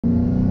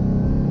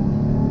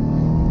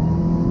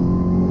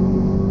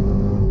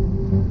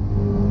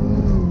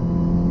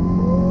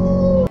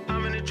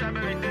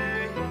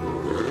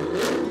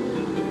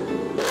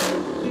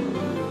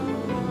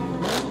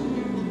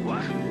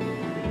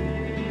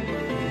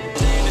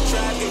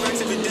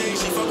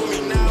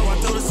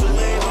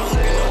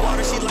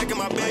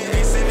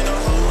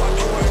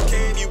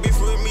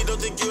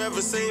you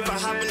ever save. I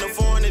hop in the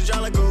foreign and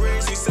drive like a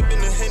race. You sipping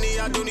the Henny,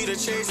 I don't need a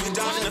chase. We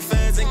dodging the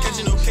feds and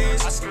catching no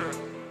case.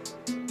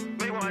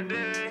 Maybe one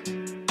day.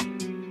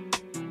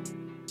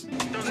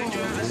 Don't think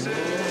you ever say.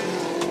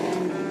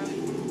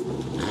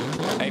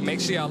 Hey, make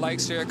sure y'all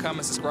like, share,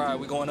 comment, subscribe.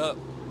 We going up.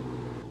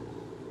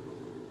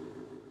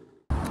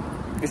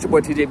 It's your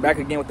boy TJ back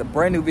again with a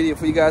brand new video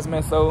for you guys,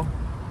 man. So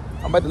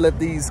I'm about to let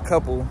these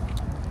couple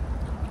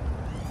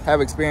have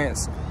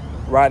experience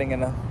riding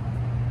in a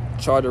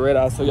Charger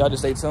Redeye, so y'all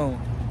just stay tuned.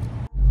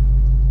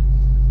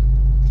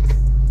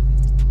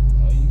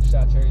 Oh, you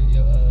shot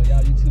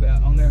y'all YouTube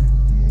out on there?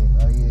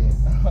 Yeah, oh yeah.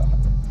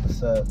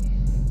 What's up?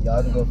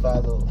 Y'all can go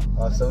follow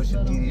our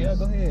social media. Yeah,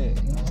 go ahead.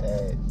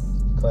 At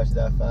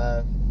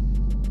Clutch.5.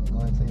 Go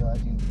into your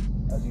IG.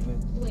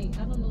 Wait,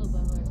 I don't know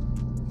about her.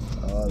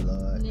 Oh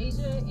Lord.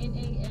 Nasia,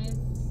 NAS.IA_.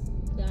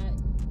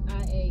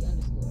 Here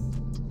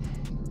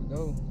we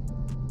go.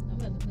 I'm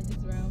about to put this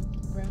around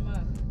grandma.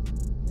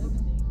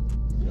 Everything.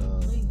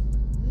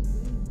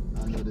 I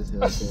know this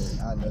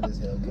Hellcat. I know this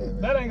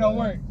Hellcat. That ain't gonna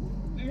work.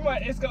 You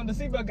might. It's gonna.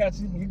 The seatbelt got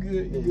you. You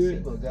good? You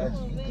good? Seatbelt got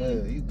you. You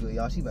good? You good?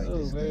 Y'all, she might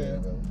get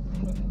scared, bro.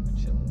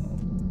 Chilling.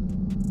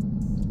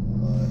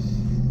 Oh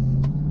shit.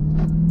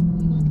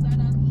 We gonna start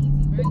off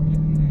easy, right?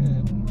 Yeah.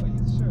 Go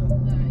easy, sure.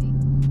 Alright.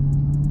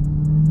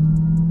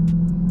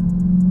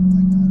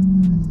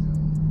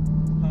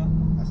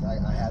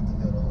 I have to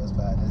feel the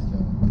horsepower in this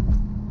joint.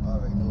 I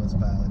already know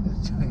horsepower in this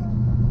joint.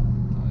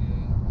 Oh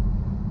yeah.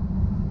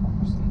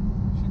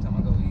 She time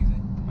I go easy.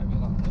 Might be a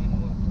lot more.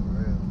 For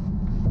real.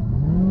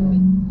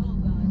 Oh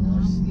God, no,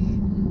 I'm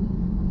scared.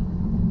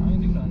 I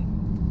ain't do nothing.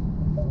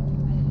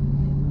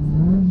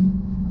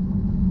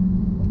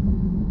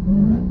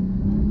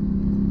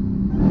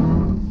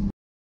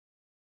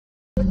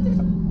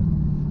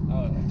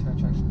 Oh, turn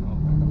traction. Oh,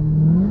 back up.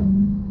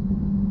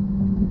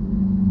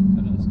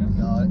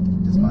 Y'all,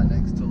 this is my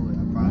next tour, I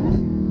promise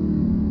you.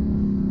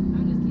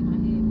 I'll just keep my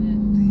head back.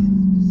 Damn,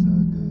 this is so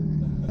good.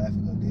 I have to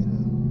go there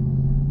though.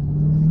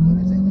 If you go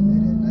to take me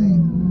there that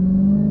night.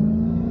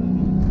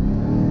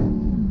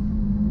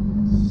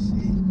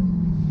 Shit.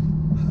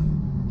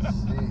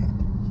 Shit.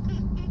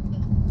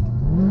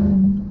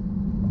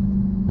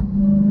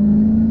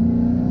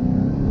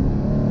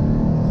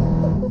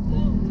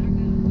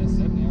 That's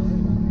 70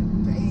 already.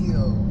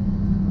 Damn.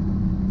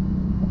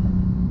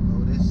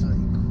 Oh, this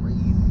joint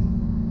crazy.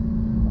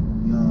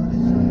 Yo,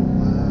 this joint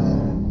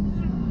wild.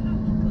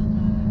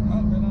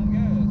 Oh, been on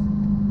gas.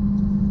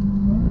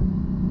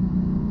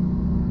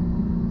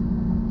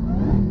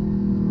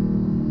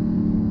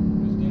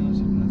 Just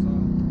downshift, that's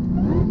all.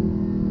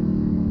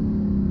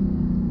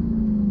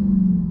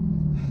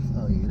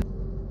 Oh yeah.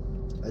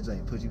 That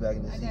joint put you back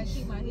in the I gotta seat.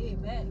 keep my head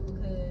back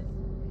because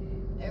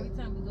every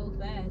time we go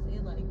fast,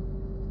 it like.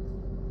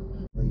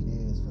 Right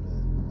there is for the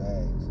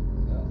bags.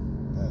 Yeah.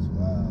 That's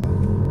wild.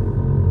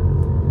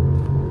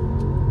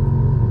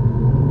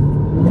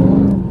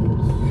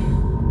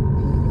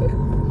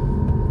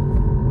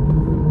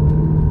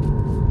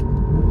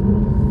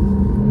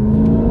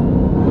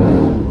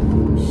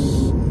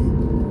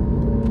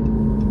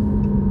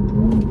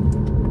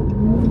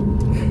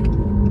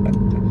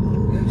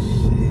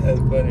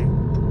 That's funny.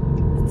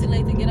 It's too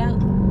late to get out.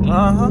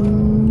 Uh-huh.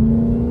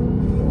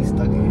 We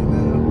stuck in here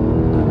now.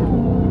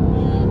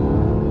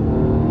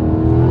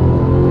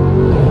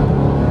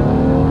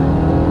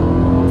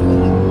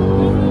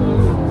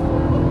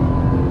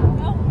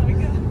 Oh my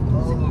God.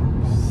 Oh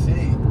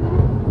shit.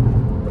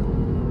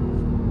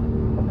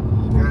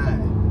 God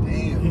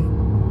damn.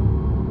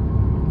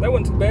 That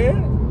wasn't too bad.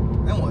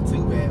 That wasn't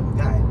too bad, but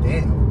god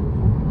damn.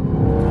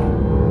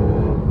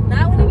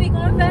 Now when we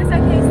going fast, I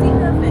can't see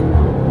nothing.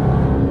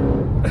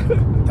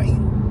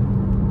 Damn.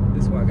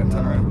 This is why I got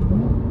time.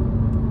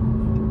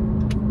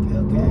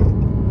 Okay.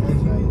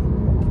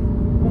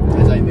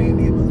 That's like made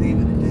me believe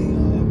in the day,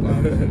 y'all. I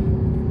promise you.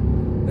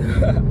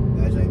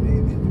 That's like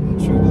made me a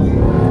true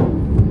believer.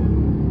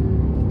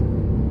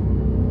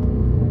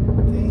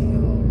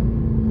 Damn.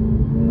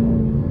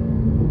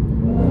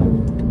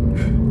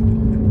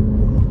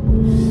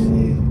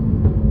 Shit.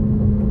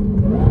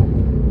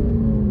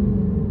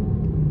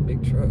 Big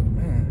truck,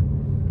 man.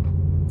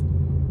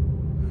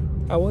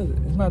 How was it?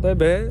 It's not that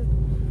bad.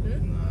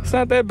 It's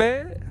not that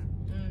bad.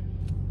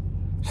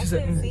 I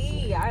couldn't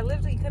see. I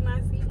literally could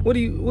not see. What are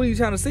you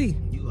trying to see?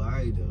 You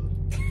alright though.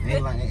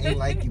 Ain't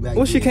like you back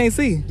What she there can't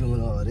see?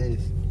 doing all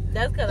this.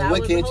 That's because And I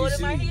what was can't you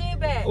holding my see? head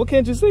back. What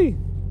can't you see?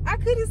 I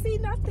couldn't see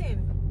nothing.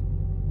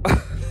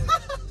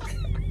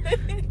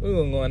 We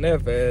gonna go on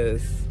that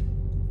fast.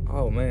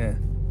 Oh man.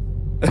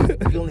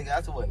 You only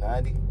got to what,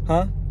 90?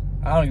 Huh?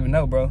 I don't even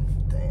know, bro.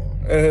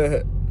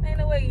 Damn. Ain't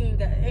no way you ain't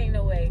got. Ain't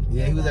no way.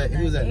 Yeah, he was at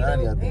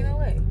 90, I think. Ain't no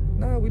way.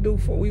 Nah, we were doing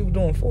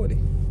 40.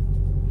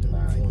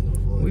 Nah, he wasn't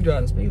doing 40. We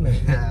driving the speed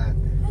limit.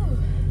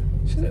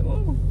 She said,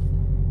 "Oh,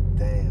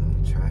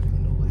 Damn, traffic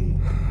in the way.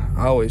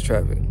 always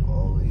traffic."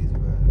 Always,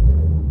 bro.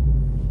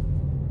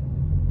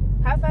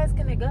 How fast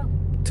can it go?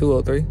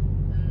 203.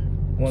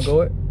 Wanna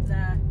go it?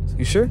 Nah.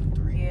 You sure?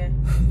 3. Yeah.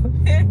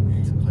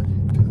 203.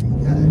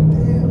 God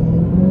damn.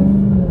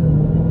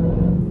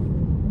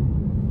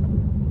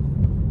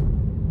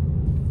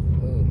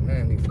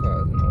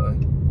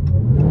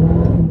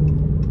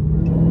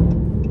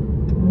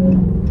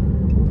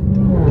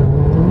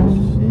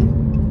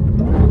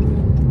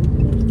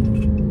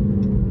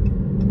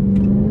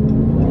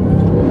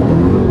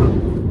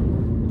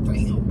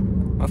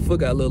 foot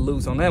got a little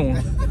loose on that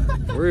one.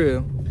 For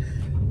real.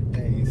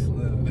 Hey,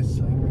 slim. This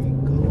joint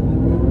green gold.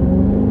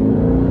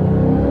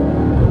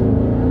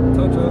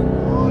 Tow truck.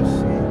 Oh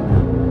shit.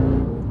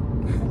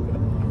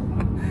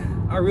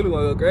 I really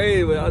want to go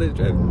crazy with all this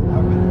traffic. I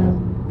really.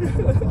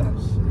 Oh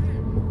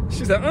shit.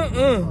 She said,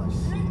 Oh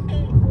shit.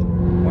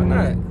 why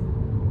not?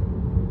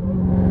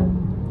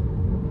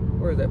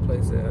 Where is that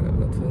place at? I gotta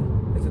go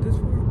to. Is it this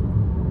far?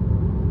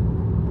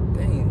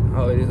 Dang.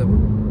 Oh, it is up.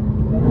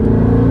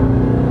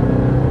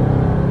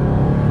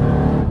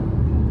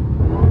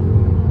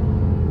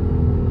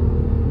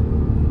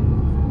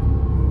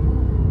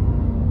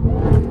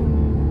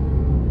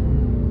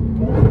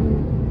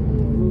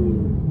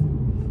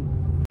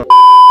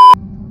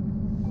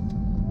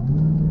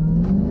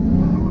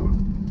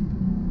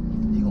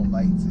 He gonna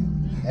bite too.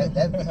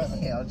 That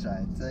yeah, I'm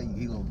trying to tell you,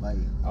 he gonna bite.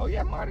 Oh,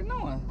 yeah, I'm already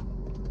knowing.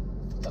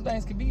 Some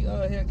things can be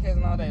Hellcats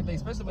and all that,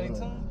 especially when they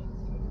tune.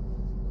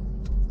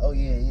 Oh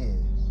yeah, yeah.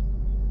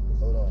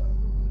 Hold on.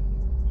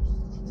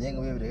 You ain't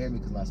gonna be able to hear me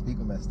because my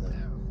speaker messed up.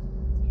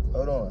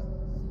 Hold on.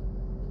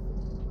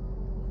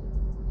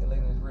 They're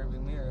looking in his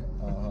rearview mirror.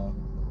 Uh-huh.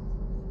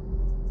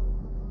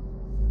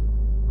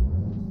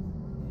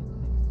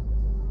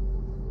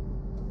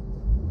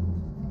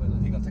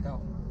 He gonna take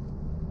out.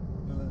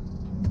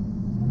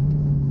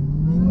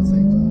 He gonna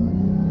take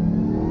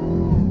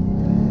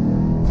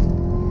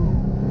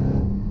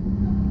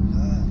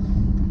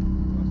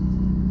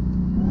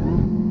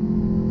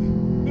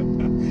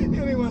He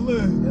don't even want to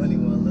look. They don't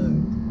even wanna look.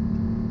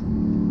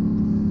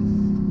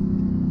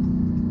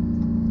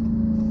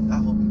 I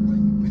hope he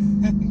bring you.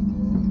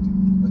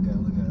 Look at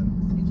him, look at him.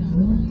 You trying to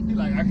go on? He's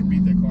like, I can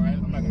beat that car.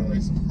 I'm not gonna Yeah.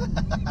 race him.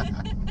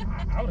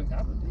 I would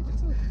have beat it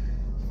too.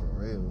 For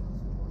real.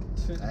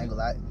 I ain't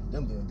gonna lie,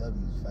 them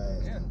BMWs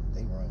fast. Yeah.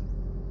 They run.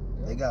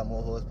 Yeah. They got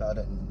more horsepower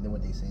than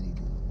what they say they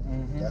do.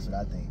 Mm-hmm. That's what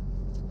I think.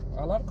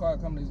 A lot of car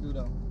companies do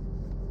though.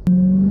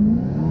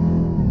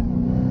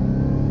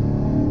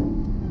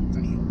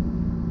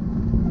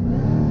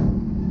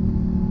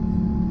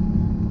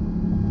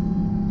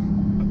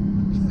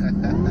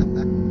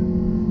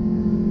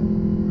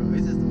 Bro,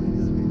 it's just the way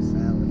this bitch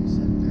sound when you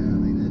shut down.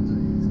 Like that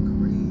joint is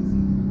crazy.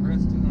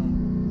 Rest too, huh?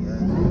 Yeah.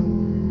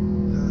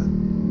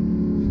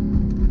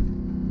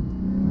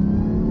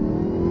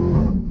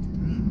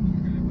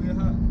 Weird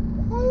hot.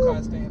 The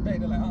car staying back.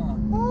 They're like, we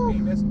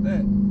ain't mess with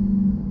that.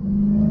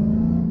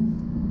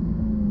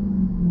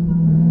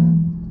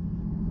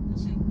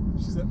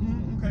 She said,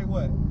 okay,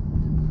 what?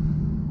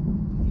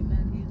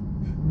 Getting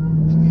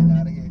Getting out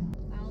out of here. of here.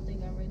 I don't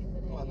think I'm ready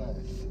for that. Why not?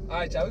 All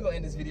right, y'all, we gonna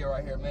end this video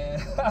right here, man.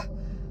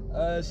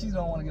 She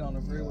don't want to get on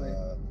the freeway,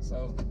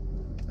 so.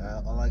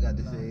 All I got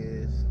to say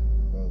is,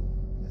 bro,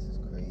 this is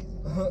crazy.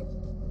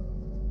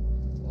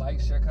 Like,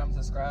 share, comment,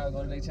 subscribe,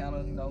 go to their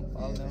channel, you know,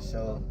 follow Yeah, them. for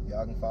sure.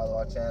 Y'all can follow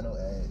our channel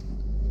at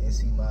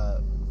NC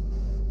Mob,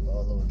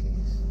 all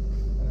lowercase.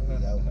 We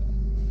out.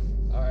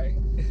 All right.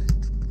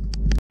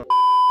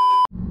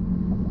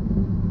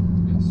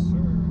 Yes,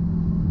 sir.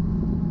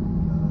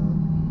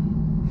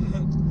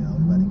 Y'all,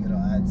 we about to get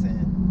on I-10.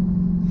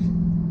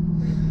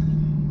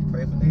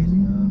 Pray for Nasia,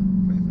 y'all.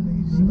 Pray for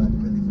Nasia. She about to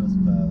really feel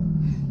some power.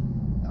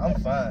 I'm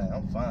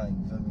fine.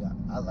 You feel me?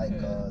 I like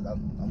cars.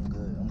 I'm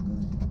good.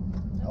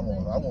 I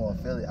want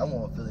to feel it. I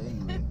want to feel it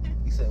anyway.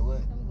 You said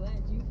what? I'm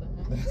glad you fine.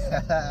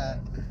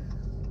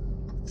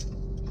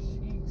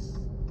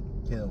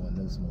 He don't want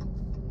no smoke.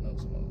 No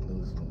smoke.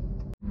 No smoke.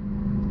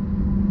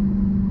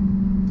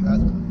 I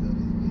just want to feel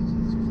this bitch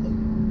just float.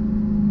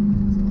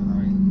 That's all I want to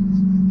do is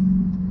feel it.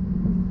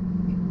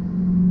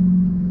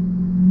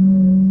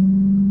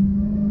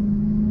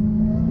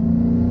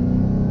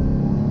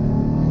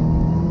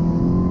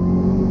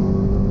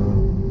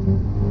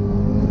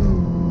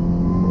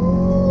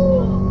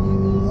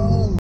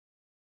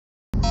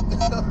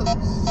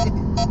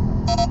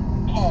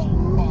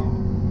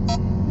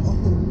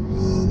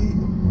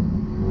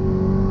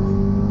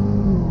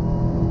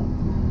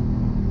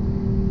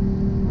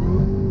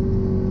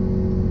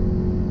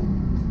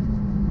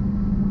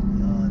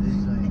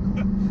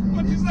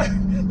 What'd you say?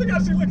 Look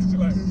how she looked at you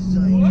like.